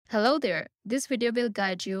Hello there. This video will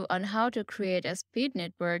guide you on how to create a speed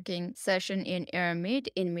networking session in Airmeet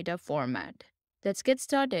in Meetup format. Let's get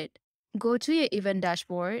started. Go to your event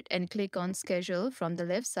dashboard and click on Schedule from the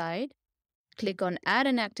left side. Click on Add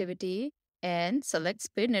an activity and select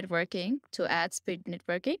Speed Networking to add Speed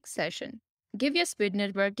Networking session. Give your Speed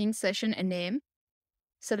Networking session a name.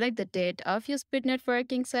 Select the date of your Speed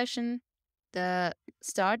Networking session, the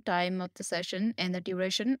start time of the session, and the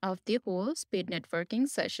duration of the whole speed networking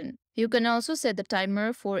session. You can also set the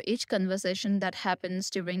timer for each conversation that happens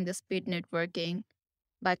during the speed networking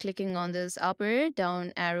by clicking on this up or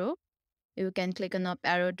down arrow. You can click on up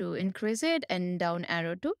arrow to increase it and down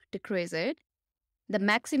arrow to decrease it. The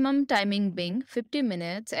maximum timing being 50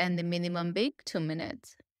 minutes and the minimum being 2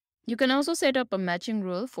 minutes. You can also set up a matching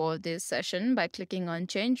rule for this session by clicking on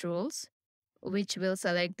change rules, which will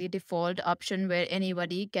select the default option where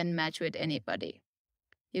anybody can match with anybody.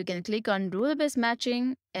 You can click on rule-based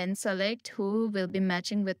matching and select who will be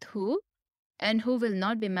matching with who and who will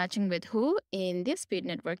not be matching with who in the speed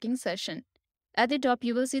networking session. At the top,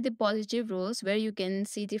 you will see the positive rules where you can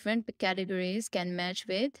see different categories can match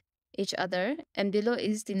with each other, and below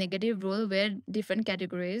is the negative rule where different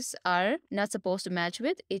categories are not supposed to match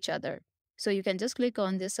with each other. So you can just click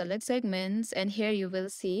on this select segments, and here you will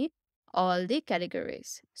see all the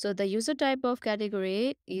categories. So the user type of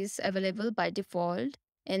category is available by default,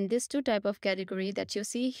 and these two type of category that you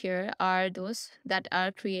see here are those that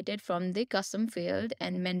are created from the custom field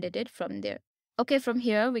and mandated from there. Okay, from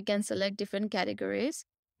here we can select different categories.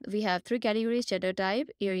 We have three categories: gender type,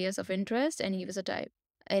 areas of interest, and user type.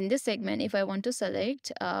 In this segment, if I want to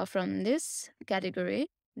select from this category,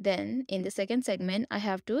 then in the second segment, I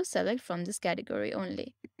have to select from this category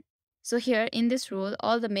only. So here in this rule,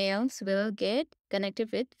 all the males will get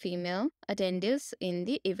connected with female attendees in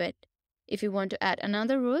the event. If you want to add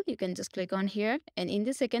another rule, you can just click on here. And in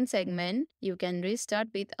the second segment, you can restart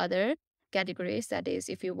with other categories. That is,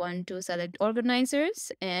 if you want to select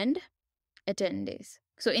organizers and attendees.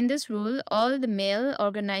 So in this rule, all the male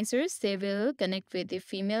organizers, they will connect with the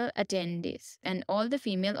female attendees, and all the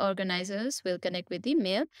female organizers will connect with the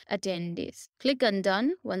male attendees. Click on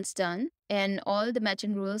done once done, and all the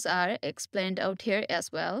matching rules are explained out here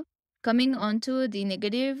as well. Coming on to the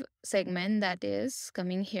negative segment, that is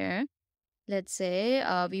coming here. Let's say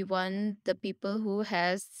we want the people who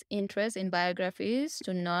has interest in biographies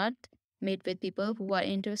to not meet with people who are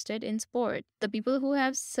interested in sport. The people who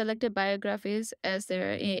have selected biographies as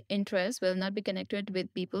their interest will not be connected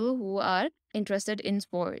with people who are interested in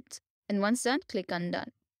sports. And once done, click on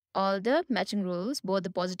done. All the matching rules, both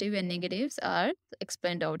the positive and negatives, are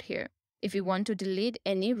explained out here. If you want to delete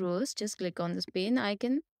any rules, just click on the pin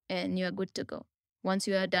icon and you are good to go. Once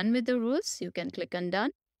you are done with the rules, you can click on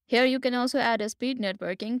done. Here you can also add a speed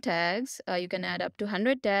networking tags. You can add up to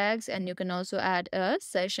 100 tags, and you can also add a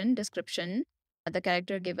session description. The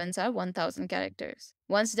character givens are 1000 characters.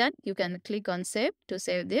 Once done, you can click on save to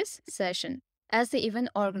save this session. As the event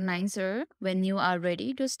organizer, when you are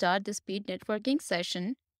ready to start the speed networking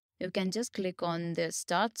session, you can just click on the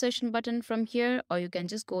start session button from here, or you can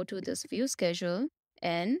just go to this view schedule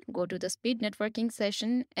and go to the speed networking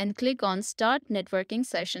session and click on start networking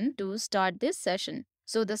session to start this session.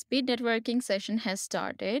 So the speed networking session has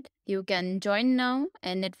started. You can join now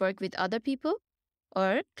and network with other people,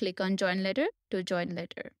 or click on join later to join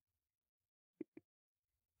later.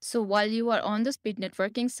 So while you are on the speed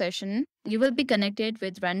networking session, you will be connected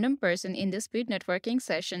with random person in the speed networking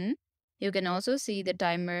session. You can also see the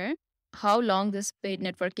timer, how long this speed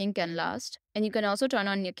networking can last. And you can also turn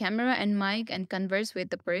on your camera and mic and converse with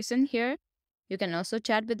the person here. You can also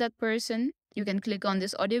chat with that person. You can click on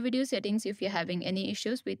this audio video settings if you're having any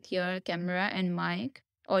issues with your camera and mic,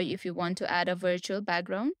 or if you want to add a virtual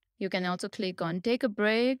background. You can also click on take a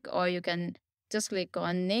break, or you can just click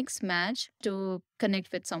on next match to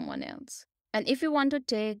connect with someone else. And if you want to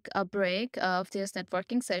take a break of this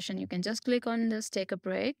networking session, you can just click on this take a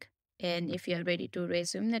break. And if you're ready to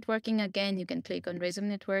resume networking again, you can click on resume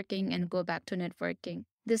networking and go back to networking.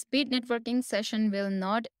 The speed networking session will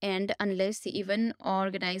not end unless the event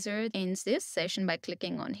organizer ends this session by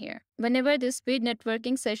clicking on here. Whenever this speed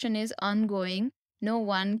networking session is ongoing, no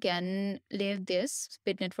one can leave this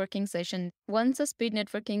speed networking session. Once a speed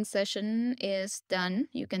networking session is done,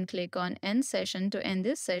 you can click on end session to end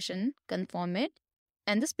this session, confirm it,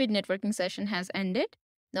 and the speed networking session has ended.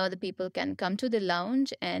 Now the people can come to the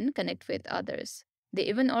lounge and connect with others. The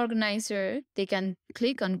event organizer, they can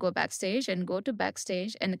click on go backstage and go to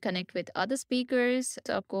backstage and connect with other speakers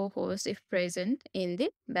or co-hosts if present in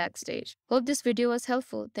the backstage. Hope this video was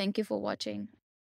helpful. Thank you for watching.